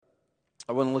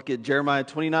I want to look at Jeremiah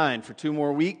 29 for 2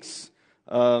 more weeks,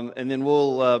 and then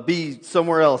we'll be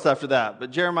somewhere else after that.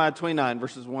 But Jeremiah 29,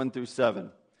 verses 1 through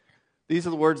 7. These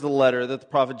are the words of the letter that the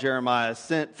prophet Jeremiah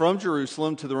sent from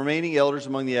Jerusalem to the remaining elders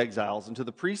among the exiles, and to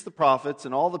the priests, the prophets,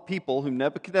 and all the people whom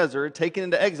Nebuchadnezzar had taken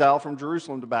into exile from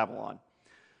Jerusalem to Babylon.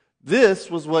 This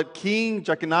was what King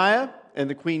Jeconiah and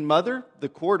the queen mother, the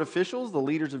court officials, the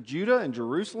leaders of Judah and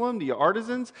Jerusalem, the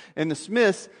artisans, and the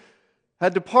smiths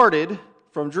had departed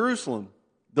from Jerusalem.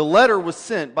 The letter was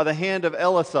sent by the hand of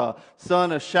Elisha,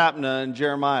 son of Shapna, and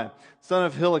Jeremiah, son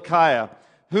of Hilkiah,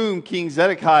 whom King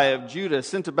Zedekiah of Judah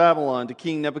sent to Babylon to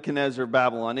King Nebuchadnezzar of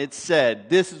Babylon. It said,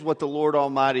 "This is what the Lord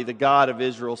Almighty, the God of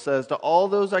Israel, says to all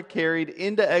those I carried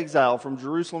into exile from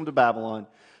Jerusalem to Babylon.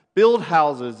 Build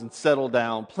houses and settle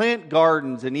down. Plant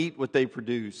gardens and eat what they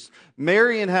produce.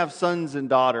 Marry and have sons and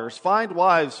daughters. Find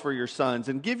wives for your sons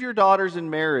and give your daughters in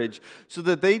marriage so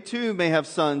that they too may have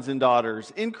sons and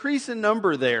daughters. Increase in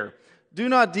number there. Do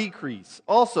not decrease.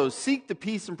 Also, seek the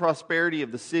peace and prosperity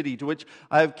of the city to which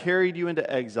I have carried you into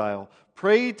exile.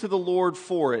 Pray to the Lord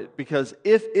for it, because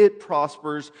if it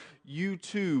prospers, you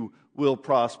too will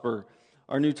prosper."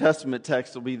 Our New Testament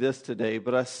text will be this today.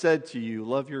 "But I said to you,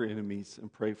 love your enemies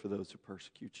and pray for those who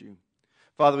persecute you."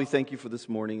 Father, we thank you for this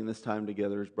morning and this time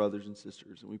together as brothers and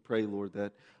sisters. And we pray, Lord,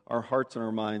 that our hearts and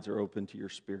our minds are open to your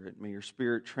Spirit. May your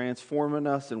Spirit transform in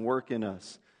us and work in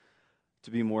us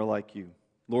to be more like you.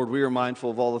 Lord, we are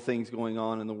mindful of all the things going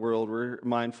on in the world. We're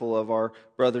mindful of our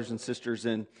brothers and sisters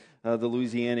in the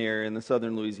Louisiana area and the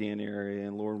southern Louisiana area.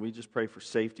 And Lord, we just pray for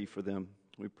safety for them.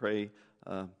 We pray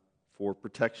for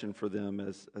protection for them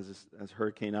as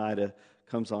Hurricane Ida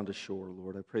comes onto shore.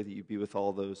 Lord, I pray that you be with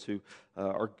all those who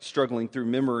are struggling through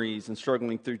memories and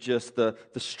struggling through just the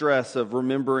stress of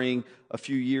remembering a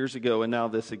few years ago and now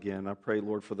this again. I pray,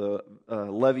 Lord, for the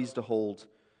levees to hold.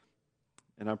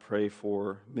 And I pray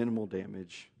for minimal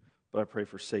damage, but I pray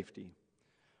for safety.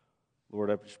 Lord,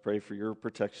 I just pray for your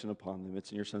protection upon them. It's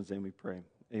in your Son's name we pray.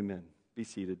 Amen. Be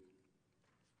seated.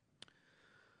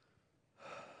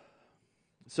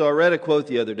 So I read a quote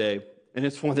the other day, and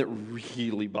it's one that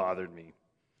really bothered me.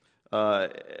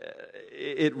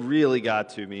 It really got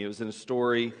to me. It was in a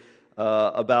story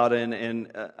about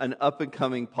an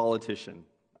up-and-coming politician.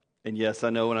 And yes,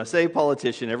 I know when I say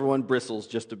politician, everyone bristles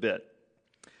just a bit.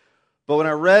 But when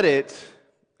I read it,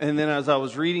 and then as I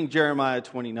was reading Jeremiah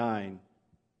 29,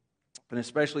 and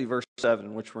especially verse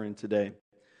 7, which we're in today,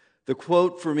 the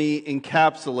quote for me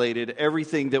encapsulated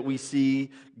everything that we see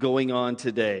going on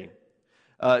today.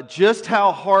 Just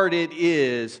how hard it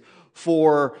is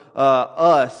for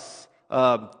us,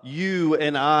 you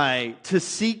and I, to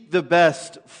seek the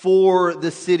best for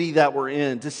the city that we're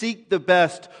in, to seek the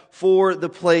best for the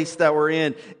place that we're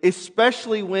in,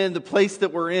 especially when the place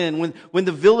that we're in, when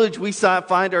the village we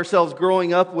find ourselves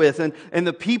growing up with and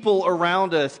the people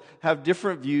around us have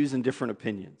different views and different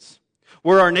opinions.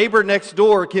 Where our neighbor next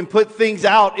door can put things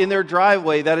out in their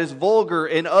driveway that is vulgar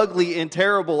and ugly and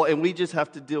terrible, and we just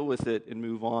have to deal with it and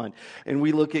move on. And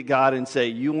we look at God and say,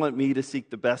 "You want me to seek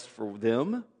the best for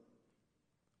them?"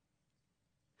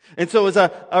 And so as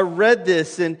I read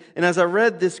this, and as I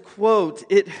read this quote,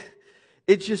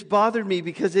 it just bothered me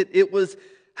because it was,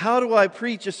 how do I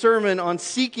preach a sermon on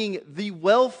seeking the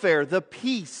welfare, the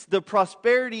peace, the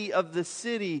prosperity of the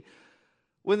city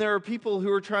when there are people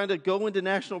who are trying to go into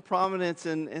national prominence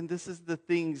and this is the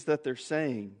things that they're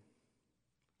saying?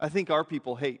 I think our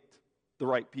people hate the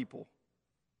right people.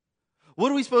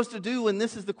 What are we supposed to do when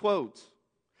this is the quote?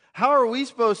 How are we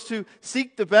supposed to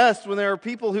seek the best when there are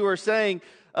people who are saying,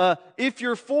 if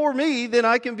you're for me, then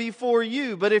I can be for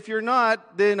you. But if you're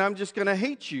not, then I'm just going to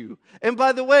hate you. And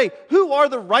by the way, who are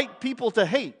the right people to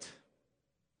hate?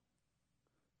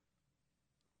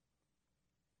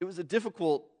 It was a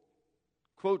difficult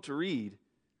quote to read,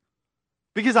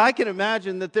 because I can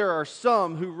imagine that there are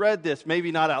some who read this,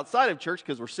 maybe not outside of church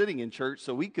because we're sitting in church,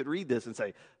 so we could read this and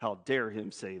say, "How dare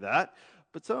him say that?"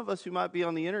 But some of us who might be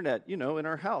on the internet, in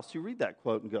our house, who read that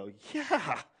quote and go,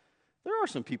 "Yeah, there are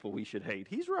some people we should hate.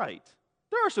 He's right.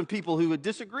 There are some people who would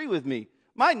disagree with me.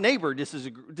 My neighbor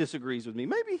disagrees with me.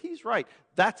 Maybe he's right.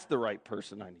 That's the right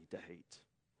person I need to hate."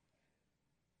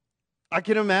 I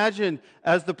can imagine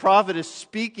as the prophet is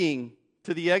speaking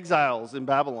to the exiles in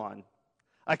Babylon,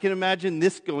 I can imagine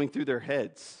this going through their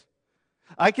heads.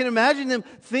 I can imagine them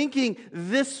thinking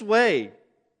this way.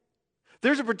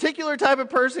 There's a particular type of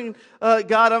person,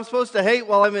 God, I'm supposed to hate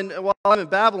while I'm in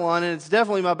Babylon, and it's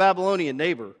definitely my Babylonian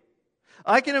neighbor.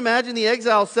 I can imagine the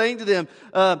exiles saying to them,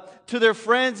 to their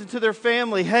friends and to their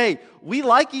family, "Hey, we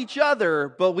like each other,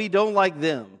 but we don't like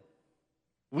them.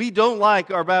 We don't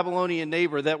like our Babylonian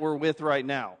neighbor that we're with right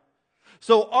now.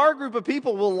 So our group of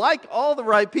people will like all the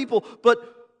right people,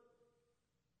 but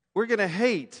we're going to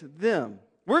hate them.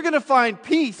 We're going to find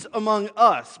peace among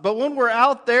us, but when we're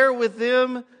out there with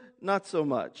them, not so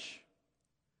much.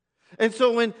 And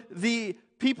so when the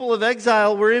people of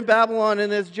exile were in Babylon,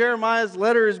 and as Jeremiah's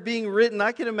letter is being written,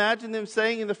 I can imagine them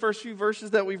saying in the first few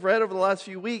verses that we've read over the last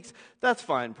few weeks, that's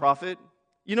fine, prophet.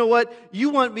 You know what? You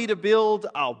want me to build?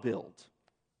 I'll build.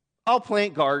 I'll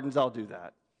plant gardens, I'll do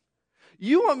that.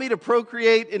 You want me to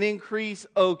procreate and increase?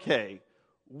 Okay,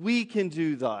 we can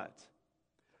do that.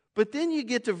 But then you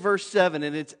get to verse 7,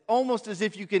 and it's almost as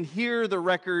if you can hear the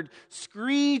record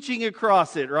screeching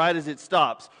across it, right, as it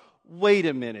stops. Wait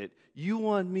a minute. You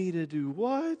want me to do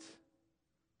what?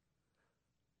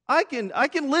 I can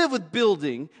live with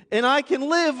building, and I can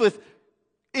live with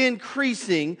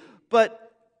increasing,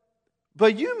 but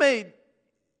you made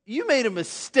a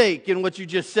mistake in what you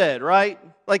just said, right?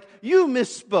 Like, you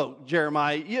misspoke,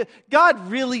 Jeremiah. God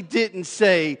really didn't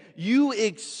say, you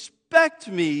expect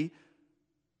me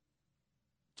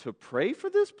to pray for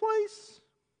this place?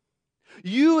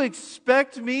 You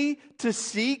expect me to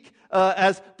seek,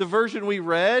 as the version we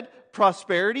read,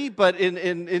 prosperity, but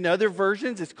in other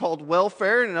versions it's called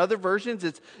welfare, and in other versions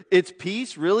it's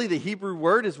peace. Really, the Hebrew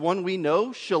word is one we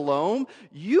know, shalom.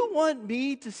 You want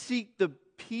me to seek the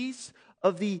peace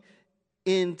of the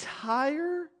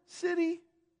entire city?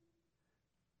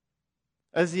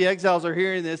 As the exiles are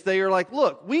hearing this, they are like,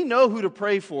 look, we know who to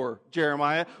pray for,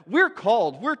 Jeremiah. We're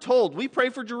called, we're told, we pray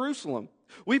for Jerusalem.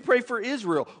 We pray for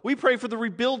Israel. We pray for the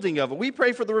rebuilding of it. We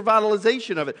pray for the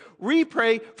revitalization of it. We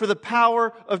pray for the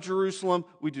power of Jerusalem.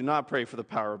 We do not pray for the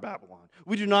power of Babylon.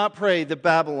 We do not pray that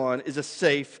Babylon is a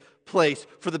safe place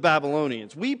for the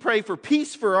Babylonians. We pray for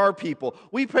peace for our people.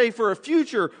 We pray for a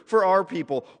future for our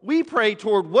people. We pray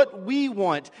toward what we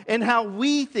want and how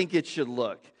we think it should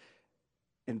look.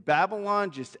 And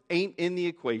Babylon just ain't in the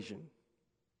equation.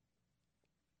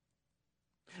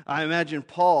 I imagine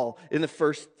Paul in the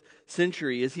first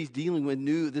century as he's dealing with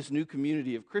this new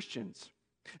community of Christians.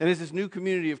 And as this new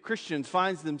community of Christians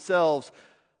finds themselves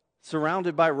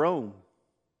surrounded by Rome.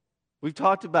 We've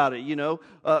talked about it, you know.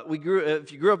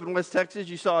 If you grew up in West Texas,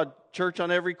 you saw a church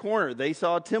on every corner. They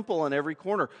saw a temple on every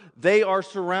corner. They are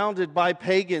surrounded by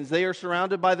pagans. They are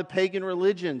surrounded by the pagan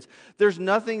religions. There's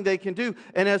nothing they can do.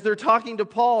 And as they're talking to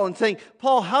Paul and saying,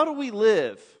 Paul, how do we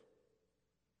live?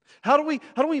 How do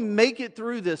we make it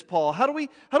through this, Paul? How do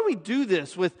we do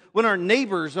this when our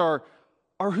neighbors are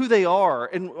who they are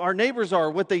and our neighbors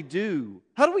are what they do?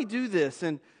 How do we do this?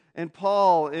 And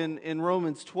Paul in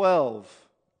Romans 12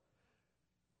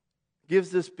 gives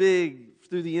this big,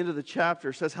 through the end of the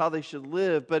chapter, says how they should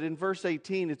live. But in verse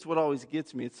 18, it's what always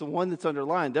gets me. It's the one that's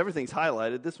underlined. Everything's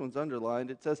highlighted. This one's underlined.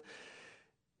 It says,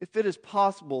 if it is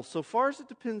possible, so far as it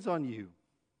depends on you.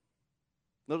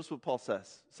 Notice what Paul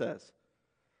says.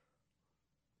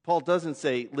 Paul doesn't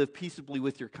say, live peaceably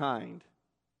with your kind.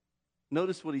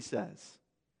 Notice what he says.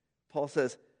 Paul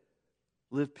says,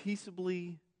 live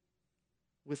peaceably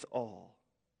with all.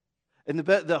 And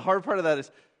the hard part of that is,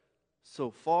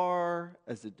 so far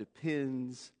as it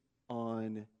depends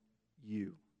on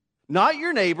you. Not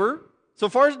your neighbor. So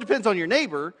far as it depends on your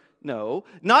neighbor, no.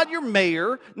 Not your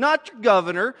mayor, not your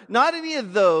governor, not any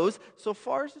of those. So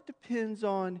far as it depends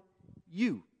on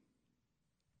you.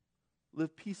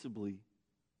 Live peaceably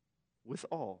with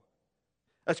all.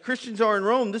 As Christians are in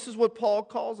Rome, this is what Paul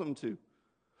calls them to.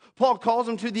 Paul calls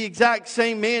them to the exact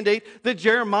same mandate that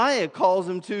Jeremiah calls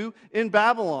them to in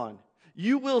Babylon.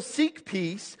 You will seek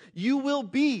peace, you will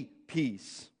be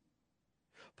peace.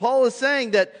 Paul is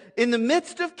saying that in the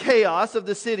midst of chaos of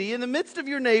the city, in the midst of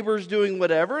your neighbors doing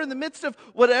whatever, in the midst of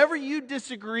whatever you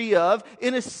disagree of,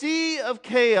 in a sea of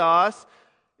chaos,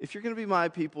 if you're going to be my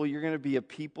people, you're going to be a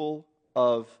people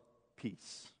of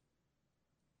peace.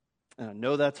 And I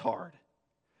know that's hard.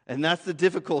 And that's the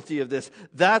difficulty of this.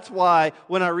 That's why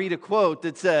when I read a quote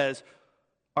that says,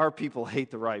 our people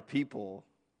hate the right people,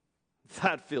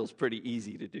 that feels pretty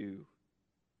easy to do.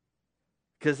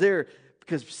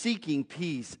 Because seeking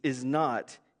peace is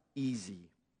not easy.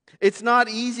 It's not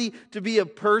easy to be a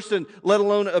person, let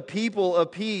alone a people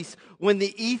of peace, when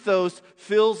the ethos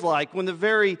feels like, when the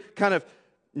very kind of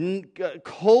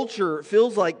culture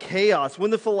feels like chaos.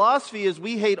 When the philosophy is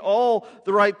we hate all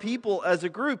the right people as a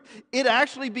group, it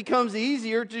actually becomes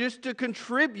easier to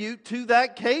contribute to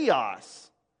that chaos.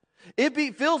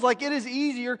 It feels like it is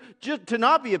easier just to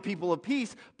not be a people of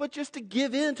peace, but just to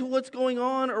give in to what's going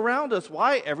on around us.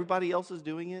 Why? Everybody else is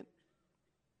doing it.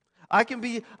 I can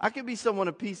be someone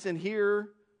of peace in here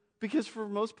because for the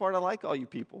most part I like all you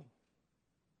people.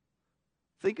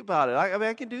 Think about it.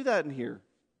 I can do that in here.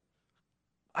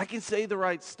 I can say the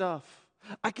right stuff.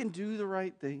 I can do the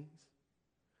right things.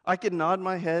 I can nod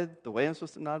my head the way I'm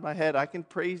supposed to nod my head. I can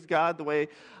praise God the way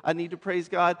I need to praise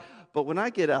God. But when I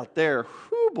get out there,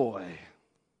 whoo boy,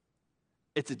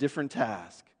 it's a different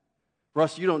task.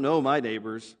 Russ, you don't know my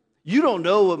neighbors. You don't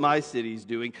know what my city's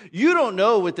doing. You don't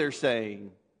know what they're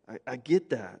saying. I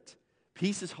get that.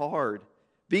 Peace is hard.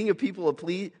 Being a people of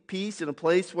peace in a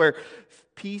place where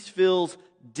peace feels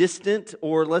distant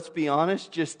or, let's be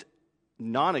honest, just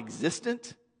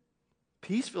non-existent,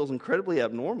 peace feels incredibly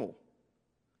abnormal.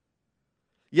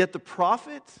 Yet the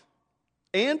prophet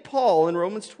and Paul in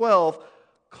Romans 12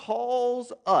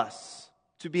 calls us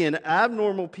to be an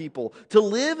abnormal people, to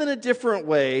live in a different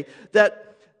way,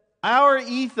 that our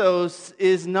ethos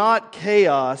is not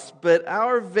chaos, but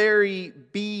our very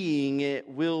being, it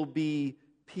will be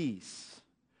peace.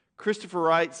 Christopher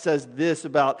Wright says this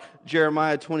about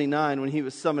Jeremiah 29 when he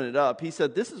was summing it up. He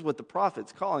said, this is what the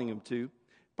prophet's calling him to.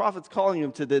 The prophet's calling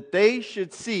him to that they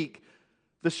should seek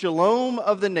the shalom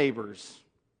of the neighbors.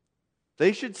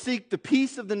 They should seek the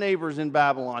peace of the neighbors in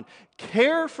Babylon,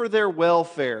 care for their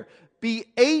welfare, be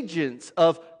agents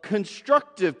of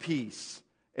constructive peace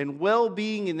and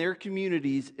well-being in their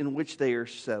communities in which they are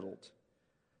settled.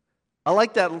 I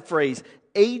like that phrase,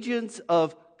 agents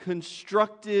of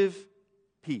constructive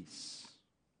peace.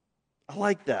 I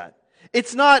like that.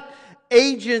 It's not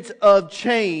agents of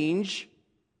change.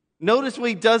 Notice what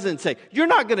he doesn't say. You're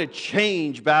not going to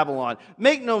change Babylon.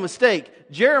 Make no mistake,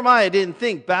 Jeremiah didn't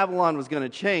think Babylon was going to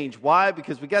change. Why?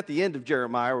 Because we got the end of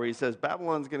Jeremiah where he says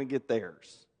Babylon's going to get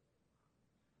theirs.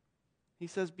 He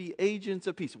says, be agents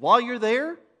of peace. While you're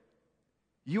there,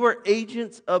 you are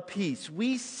agents of peace.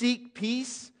 We seek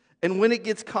peace, and when it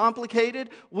gets complicated,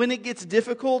 when it gets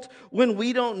difficult, when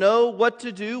we don't know what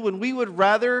to do, when we would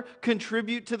rather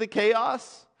contribute to the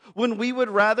chaos, when we would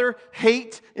rather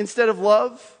hate instead of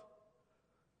love,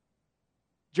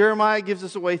 Jeremiah gives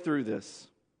us a way through this.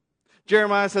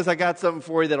 Jeremiah says, I got something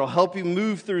for you that'll help you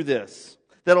move through this.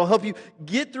 That'll help you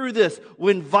get through this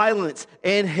when violence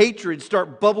and hatred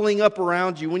start bubbling up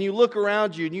around you. When you look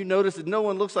around you and you notice that no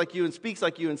one looks like you and speaks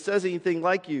like you and says anything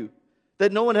like you.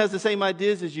 That no one has the same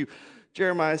ideas as you.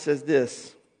 Jeremiah says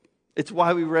this. It's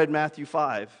why we read Matthew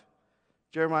 5.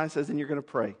 Jeremiah says, and you're going to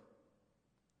pray.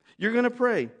 You're going to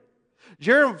pray.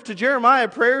 To Jeremiah,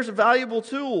 prayer is a valuable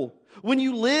tool. When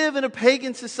you live in a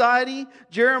pagan society,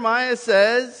 Jeremiah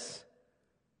says,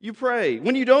 you pray.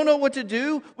 When you don't know what to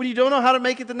do, when you don't know how to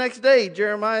make it the next day,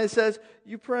 Jeremiah says,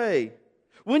 you pray.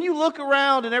 When you look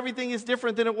around and everything is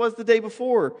different than it was the day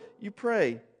before, you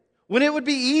pray. When it would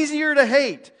be easier to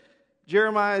hate,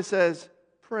 Jeremiah says,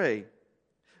 pray.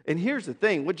 And here's the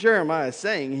thing, what Jeremiah is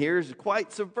saying here is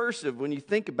quite subversive when you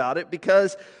think about it,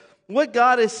 because what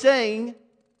God is saying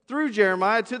through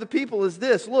Jeremiah to the people is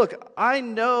this. Look, I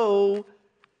know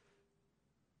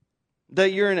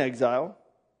that you're in exile.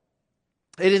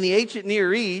 And in the ancient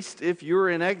Near East, if you were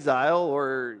in exile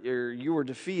or you were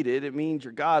defeated, it means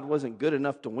your God wasn't good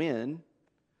enough to win.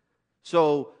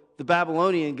 So the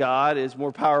Babylonian God is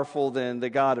more powerful than the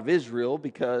God of Israel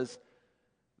because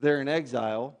they're in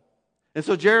exile. And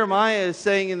so Jeremiah is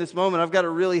saying in this moment, I've got a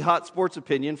really hot sports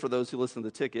opinion for those who listen to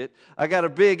the ticket. I got a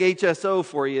big HSO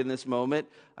for you in this moment.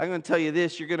 I'm going to tell you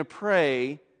this, you're going to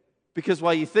pray because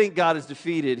while you think God is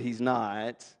defeated, He's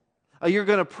not. You're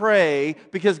going to pray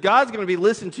because God's going to be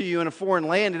listening to you in a foreign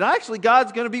land, and actually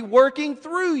God's going to be working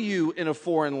through you in a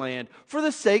foreign land for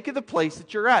the sake of the place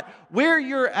that you're at. Where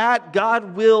you're at,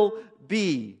 God will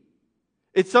be.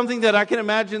 It's something that I can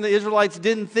imagine the Israelites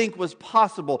didn't think was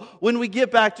possible. When we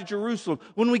get back to Jerusalem,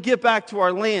 when we get back to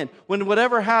our land, when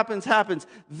whatever happens,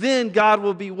 then God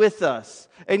will be with us.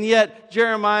 And yet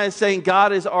Jeremiah is saying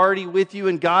God is already with you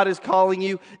and God is calling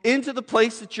you into the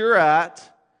place that you're at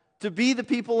to be the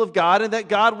people of God and that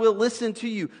God will listen to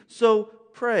you. So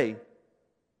pray.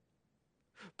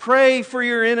 Pray for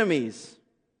your enemies.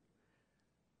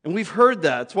 And we've heard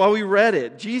that. That's why we read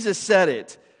it. Jesus said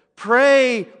it.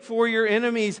 Pray for your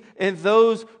enemies and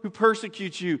those who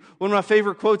persecute you. One of my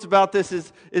favorite quotes about this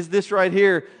is this right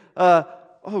here. I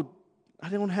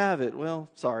don't have it. Well,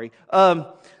 sorry.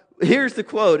 Here's the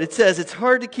quote. It says, it's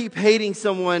hard to keep hating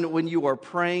someone when you are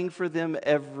praying for them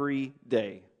every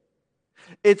day.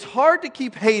 It's hard to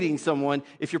keep hating someone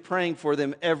if you're praying for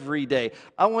them every day.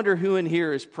 I wonder who in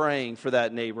here is praying for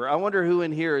that neighbor. I wonder who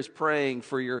in here is praying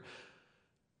for your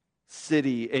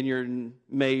city and your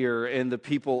mayor and the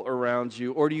people around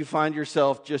you. Or do you find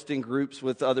yourself just in groups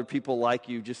with other people like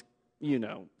you, just,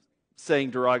 saying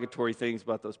derogatory things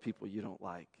about those people you don't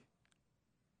like?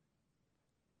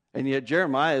 And yet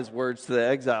Jeremiah's words to the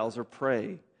exiles are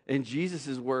pray. And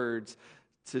Jesus' words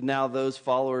to now those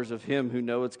followers of him who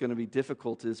know it's going to be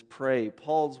difficult is pray.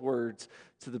 Paul's words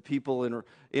to the people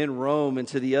in Rome and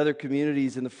to the other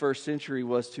communities in the first century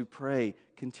was to pray.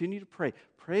 Continue to pray.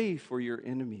 Pray for your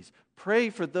enemies. Pray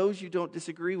for those you don't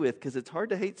disagree with, because it's hard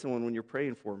to hate someone when you're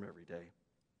praying for them every day.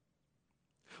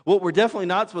 What we're definitely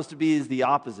not supposed to be is the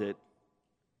opposite.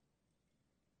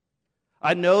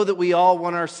 I know that we all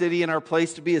want our city and our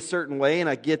place to be a certain way, and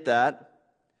I get that.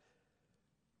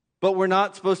 But we're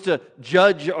not supposed to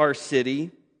judge our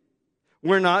city.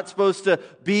 We're not supposed to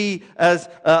be, as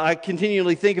I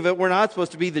continually think of it, we're not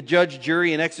supposed to be the judge,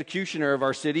 jury, and executioner of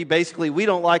our city. Basically, we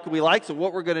don't like what we like, so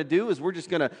what we're going to do is we're just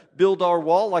going to build our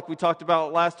wall like we talked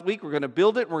about last week. We're going to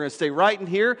build it, and we're going to stay right in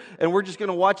here, and we're just going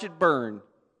to watch it burn.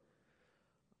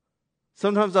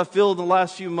 Sometimes I feel in the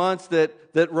last few months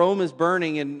that Rome is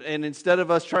burning, and instead of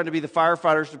us trying to be the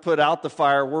firefighters to put out the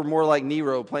fire, we're more like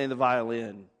Nero playing the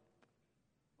violin.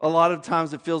 A lot of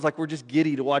times it feels like we're just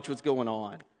giddy to watch what's going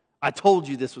on. I told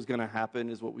you this was going to happen,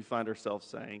 is what we find ourselves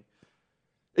saying.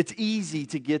 It's easy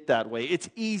to get that way. It's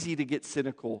easy to get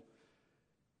cynical.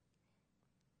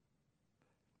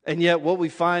 And yet what we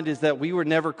find is that we were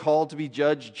never called to be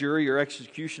judge, jury, or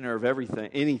executioner of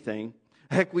anything.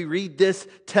 Heck, we read this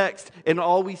text and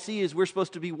all we see is we're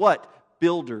supposed to be what?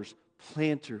 Builders,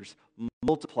 planters,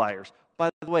 multipliers. By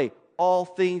the way, all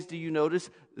things, do you notice,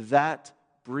 that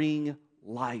bring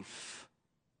life.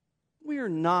 We are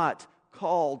not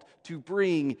called to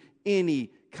bring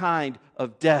any kind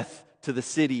of death to the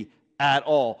city at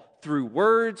all, through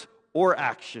words or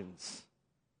actions.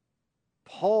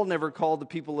 Paul never called the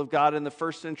people of God in the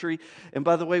first century. And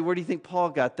by the way, where do you think Paul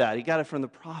got that? He got it from the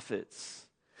prophets.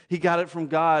 He got it from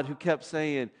God, who kept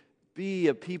saying, be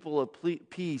a people of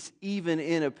peace, even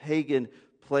in a pagan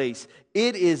place.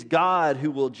 It is God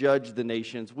who will judge the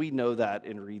nations. We know that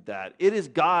and read that. It is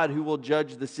God who will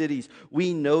judge the cities.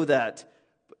 We know that.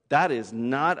 But that is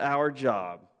not our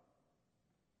job.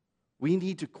 We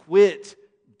need to quit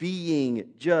being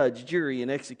judge, jury, and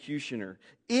executioner.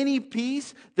 Any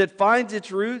peace that finds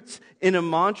its roots in a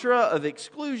mantra of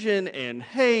exclusion and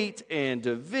hate and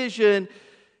division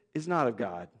is not of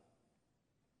God.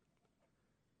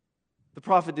 The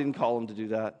prophet didn't call him to do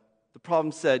that. The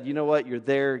prophet said, you know what, you're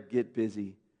there, get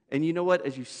busy. And you know what,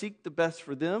 as you seek the best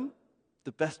for them,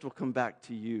 the best will come back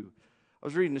to you. I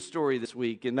was reading a story this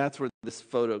week, and that's where this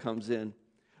photo comes in.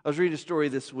 I was reading a story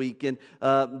this week, and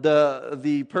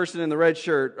the person in the red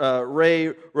shirt,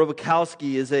 Ray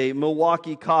Robakowski, is a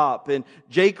Milwaukee cop, and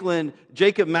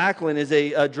Jacob Macklin is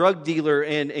a drug dealer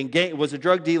was a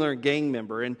drug dealer and gang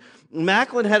member. And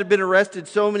Macklin had been arrested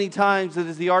so many times that,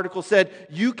 as the article said,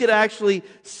 you could actually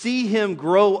see him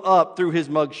grow up through his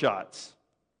mugshots.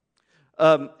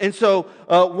 And so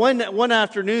one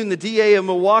afternoon, the DA of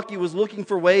Milwaukee was looking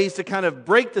for ways to kind of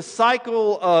break the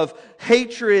cycle of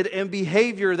hatred and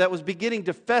behavior that was beginning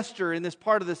to fester in this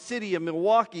part of the city of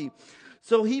Milwaukee.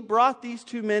 So he brought these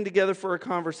two men together for a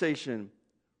conversation.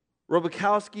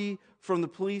 Robakowski from the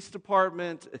police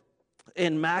department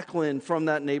and Macklin from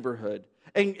that neighborhood.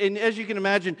 And as you can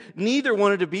imagine, neither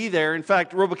wanted to be there. In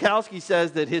fact, Robakowski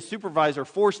says that his supervisor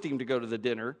forced him to go to the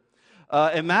dinner.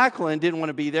 And Macklin didn't want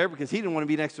to be there because he didn't want to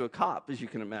be next to a cop, as you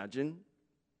can imagine.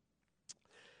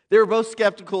 They were both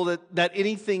skeptical that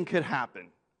anything could happen,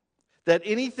 that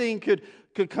anything could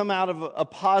come out of a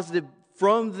positive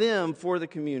from them for the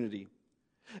community.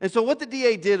 And so what the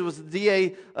DA did was, the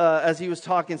DA, as he was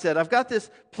talking, said, I've got this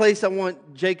place I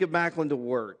want Jacob Macklin to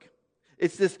work.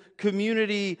 It's this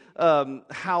community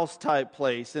house type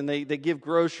place, and they give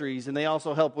groceries, and they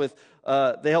also help with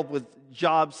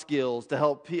job skills to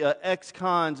help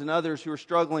ex-cons and others who are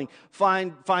struggling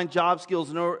find job skills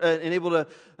and able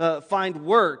to find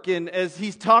work. And as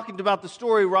he's talking about the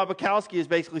story, Robakowski is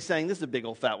basically saying, this is a big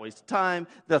old fat waste of time.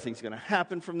 Nothing's going to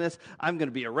happen from this. I'm going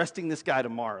to be arresting this guy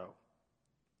tomorrow.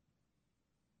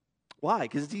 Why?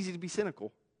 Because it's easy to be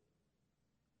cynical.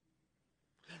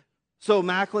 So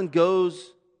Macklin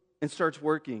goes and starts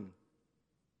working.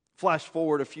 Flash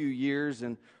forward a few years,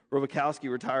 and Robakowski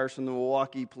retires from the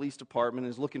Milwaukee Police Department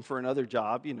and is looking for another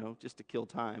job, just to kill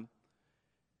time.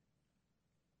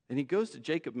 And he goes to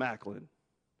Jacob Macklin.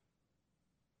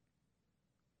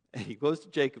 And he goes to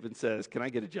Jacob and says, can I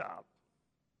get a job?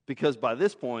 Because by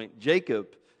this point,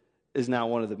 Jacob is now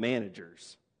one of the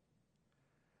managers.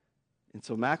 And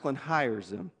so Macklin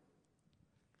hires him.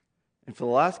 And for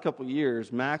the last couple of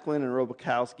years, Macklin and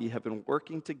Robakowski have been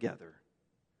working together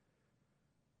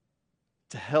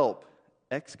to help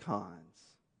ex-cons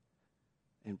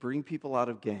and bring people out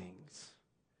of gangs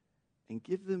and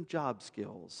give them job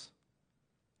skills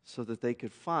so that they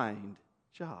could find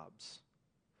jobs.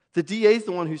 The DA is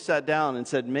the one who sat down and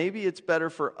said, maybe it's better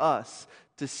for us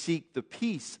to seek the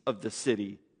peace of the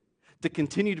city, to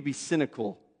continue to be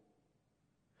cynical,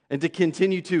 and to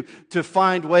continue to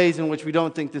find ways in which we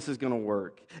don't think this is going to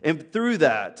work. And through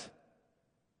that,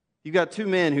 you got two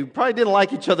men who probably didn't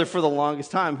like each other for the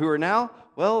longest time, who are now,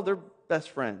 well, they're best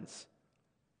friends.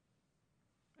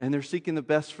 And they're seeking the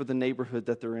best for the neighborhood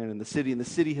that they're in the city. And the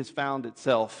city has found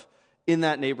itself in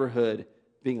that neighborhood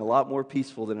being a lot more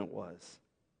peaceful than it was.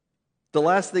 The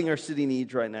last thing our city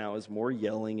needs right now is more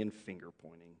yelling and finger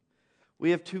pointing.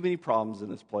 We have too many problems in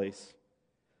this place.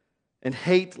 And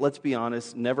hate, let's be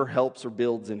honest, never helps or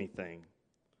builds anything.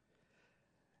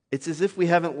 It's as if we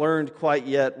haven't learned quite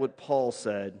yet what Paul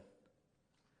said.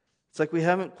 It's like we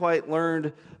haven't quite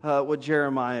learned what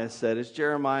Jeremiah said. As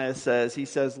Jeremiah says, he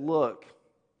says, look,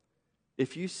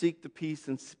 if you seek the peace,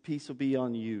 then peace will be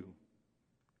on you.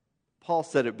 Paul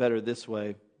said it better this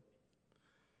way.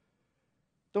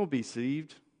 Don't be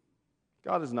deceived.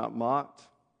 God is not mocked,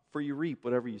 for you reap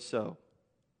whatever you sow.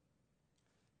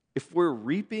 If we're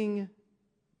reaping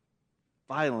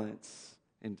violence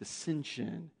and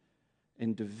dissension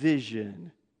and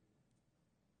division,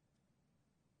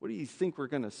 what do you think we're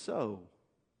going to sow?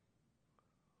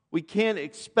 We can't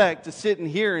expect to sit in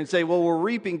here and say, well,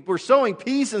 we're sowing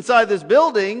peace inside this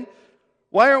building.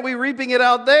 Why aren't we reaping it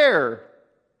out there?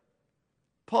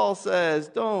 Paul says,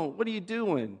 don't. What are you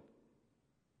doing?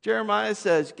 Jeremiah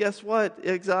says, guess what,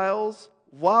 exiles?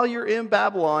 While you're in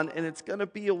Babylon, and it's going to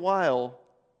be a while,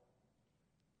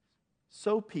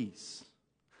 sow peace.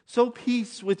 Sow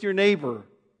peace with your neighbor.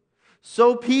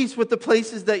 Sow peace with the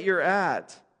places that you're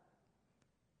at.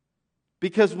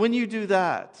 Because when you do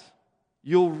that,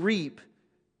 you'll reap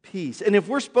peace. And if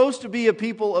we're supposed to be a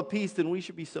people of peace, then we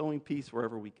should be sowing peace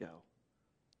wherever we go.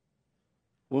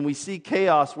 When we see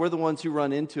chaos, we're the ones who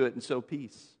run into it and sow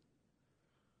peace.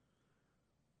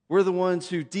 We're the ones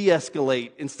who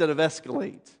de-escalate instead of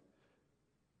escalate.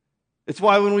 It's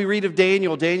why when we read of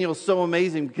Daniel, Daniel is so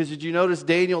amazing, because did you notice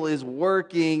Daniel is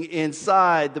working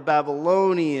inside the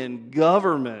Babylonian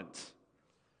government?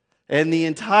 And the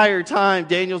entire time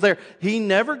Daniel's there, he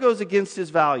never goes against his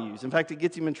values. In fact, it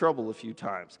gets him in trouble a few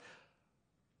times.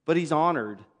 But he's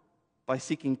honored by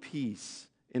seeking peace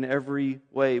in every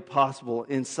way possible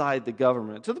inside the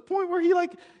government, to the point where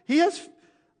he has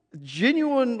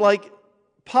genuine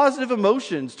positive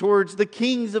emotions towards the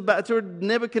kings, toward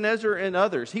Nebuchadnezzar and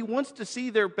others. He wants to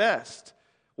see their best.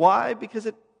 Why? Because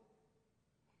it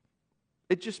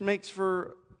just makes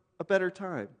for a better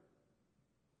time.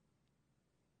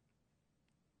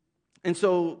 And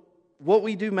so what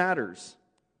we do matters.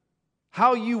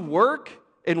 How you work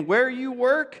and where you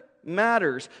work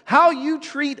matters. How you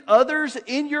treat others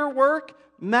in your work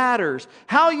matters.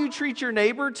 How you treat your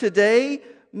neighbor today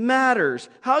matters.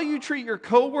 How you treat your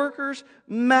coworkers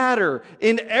matter.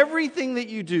 In everything that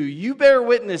you do, you bear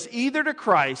witness either to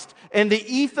Christ and the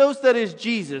ethos that is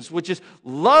Jesus, which is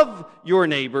love your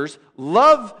neighbors,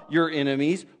 love your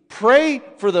enemies, pray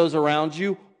for those around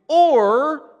you,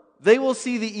 or they will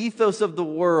see the ethos of the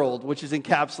world, which is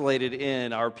encapsulated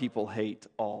in our people hate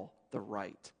all the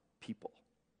right people.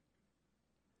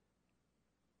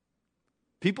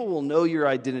 People will know your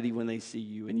identity when they see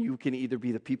you, and you can either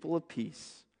be the people of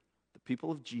peace, the people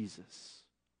of Jesus,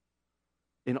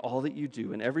 in all that you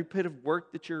do, in every bit of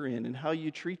work that you're in, and how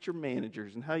you treat your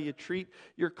managers, and how you treat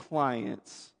your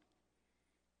clients,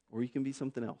 or you can be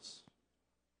something else.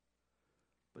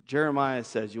 But Jeremiah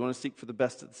says, you want to seek for the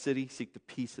best of the city? Seek the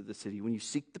peace of the city. When you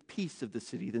seek the peace of the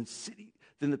city,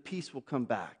 then the peace will come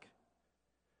back.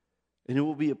 And it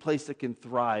will be a place that can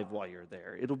thrive while you're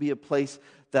there. It'll be a place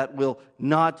that will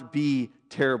not be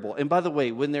terrible. And by the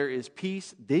way, when there is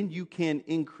peace, then you can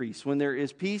increase. When there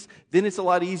is peace, then it's a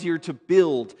lot easier to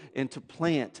build and to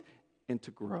plant and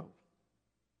to grow.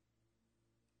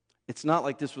 It's not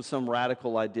like this was some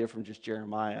radical idea from just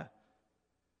Jeremiah.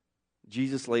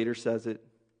 Jesus later says it.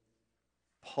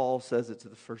 Paul says it to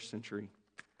the first century,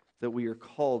 that we are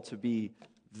called to be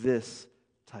this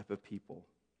type of people.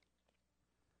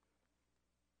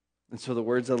 And so the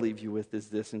words I'll leave you with is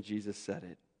this, and Jesus said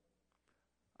it.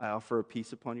 I offer a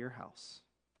peace upon your house.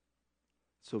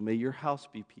 So may your house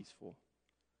be peaceful.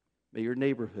 May your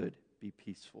neighborhood be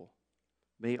peaceful.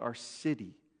 May our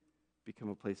city become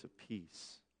a place of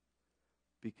peace.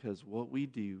 Because what we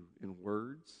do in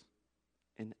words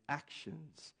and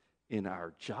actions, in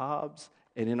our jobs,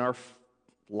 and in our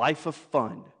life of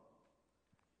fun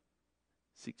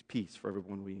seeks peace for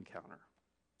everyone we encounter.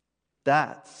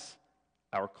 That's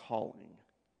our calling.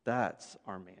 That's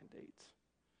our mandate.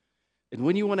 And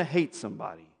when you want to hate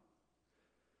somebody,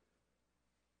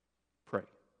 pray.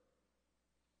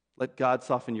 Let God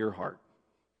soften your heart.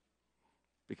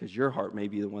 because your heart may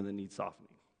be the one that needs softening.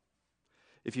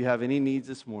 If you have any needs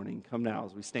this morning, come now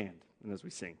as we stand and as we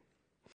sing.